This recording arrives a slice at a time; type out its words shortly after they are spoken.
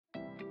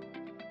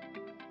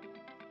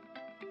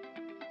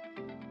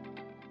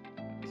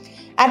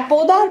At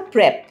Podar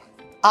Prep,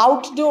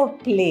 outdoor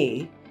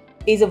play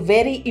is a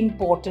very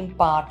important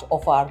part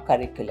of our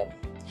curriculum.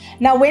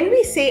 Now, when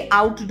we say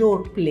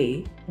outdoor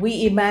play,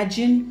 we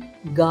imagine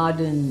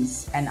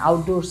gardens and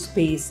outdoor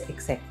space,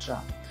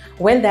 etc.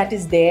 Well, that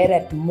is there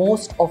at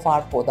most of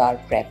our Podar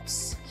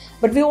Preps.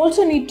 But we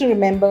also need to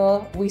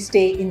remember we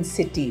stay in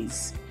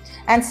cities.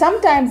 And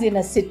sometimes in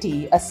a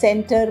city, a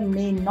center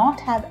may not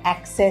have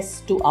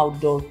access to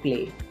outdoor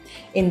play.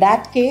 In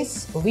that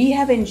case, we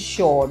have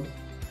ensured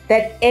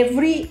that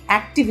every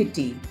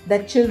activity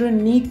that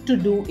children need to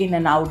do in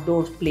an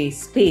outdoor play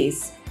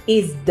space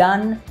is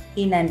done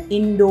in an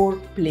indoor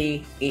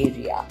play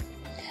area.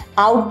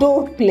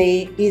 Outdoor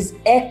play is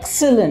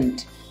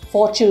excellent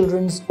for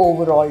children's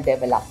overall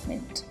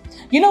development.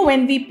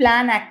 When we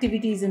plan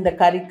activities in the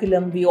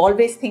curriculum, we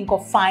always think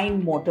of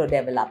fine motor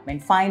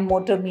development. Fine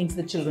motor means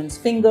the children's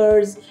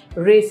fingers,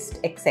 wrist,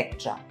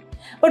 etc.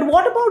 But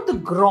what about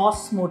the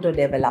gross motor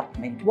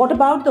development? What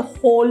about the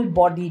whole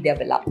body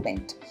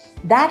development?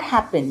 That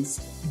happens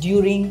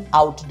during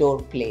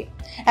outdoor play.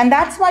 And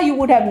that's why you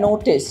would have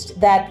noticed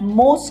that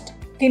most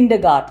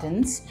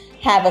kindergartens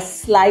have a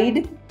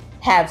slide,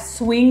 have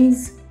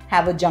swings,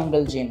 have a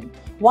jungle gym.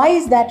 Why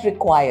is that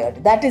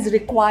required? That is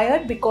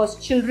required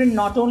because children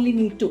not only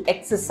need to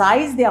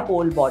exercise their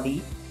whole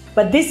body,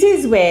 but this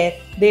is where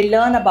they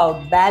learn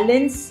about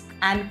balance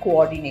and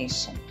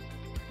coordination.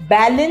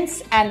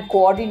 Balance and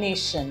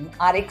coordination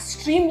are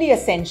extremely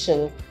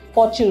essential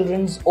for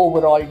children's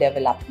overall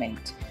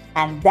development,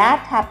 and that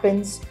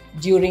happens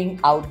during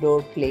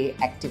outdoor play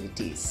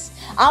activities.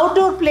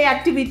 Outdoor play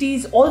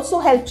activities also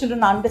help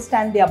children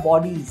understand their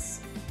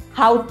bodies,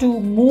 how to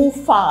move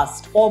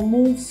fast or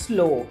move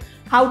slow,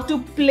 how to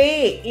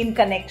play in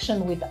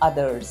connection with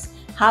others,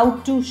 how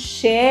to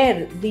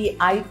share the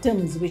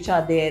items which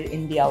are there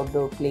in the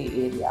outdoor play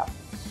area.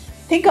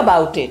 Think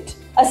about it.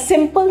 A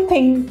simple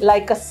thing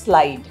like a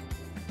slide.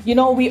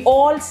 We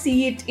all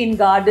see it in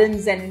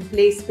gardens and in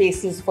play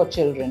spaces for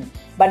children,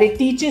 but it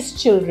teaches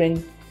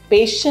children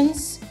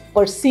patience,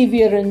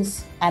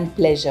 perseverance, and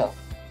pleasure.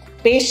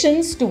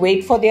 Patience to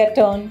wait for their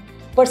turn,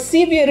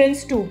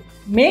 perseverance to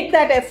make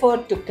that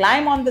effort to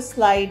climb on the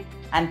slide,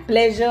 and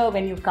pleasure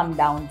when you come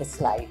down the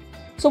slide.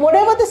 So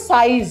whatever the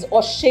size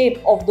or shape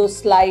of those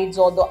slides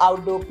or the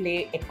outdoor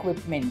play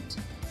equipment,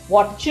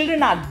 what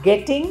children are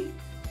getting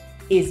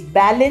is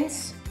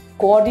balance,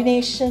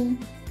 coordination,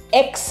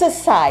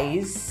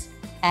 exercise,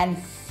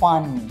 and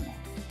fun.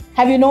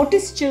 Have you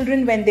noticed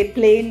children when they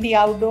play in the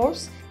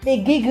outdoors?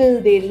 They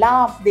giggle, they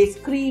laugh, they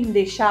scream,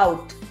 they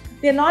shout.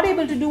 They're not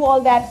able to do all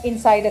that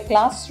inside a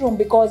classroom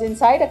because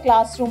inside a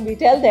classroom we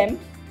tell them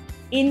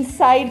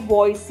inside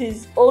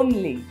voices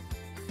only.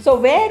 So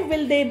where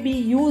will they be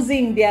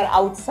using their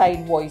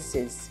outside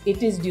voices?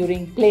 It is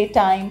during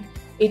playtime,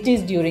 it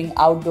is during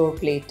outdoor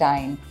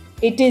playtime,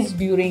 it is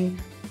during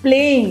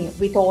playing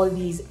with all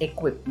these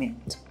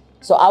equipment.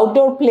 So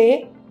outdoor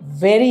play,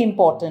 very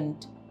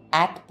important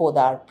at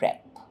Podar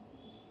Prep.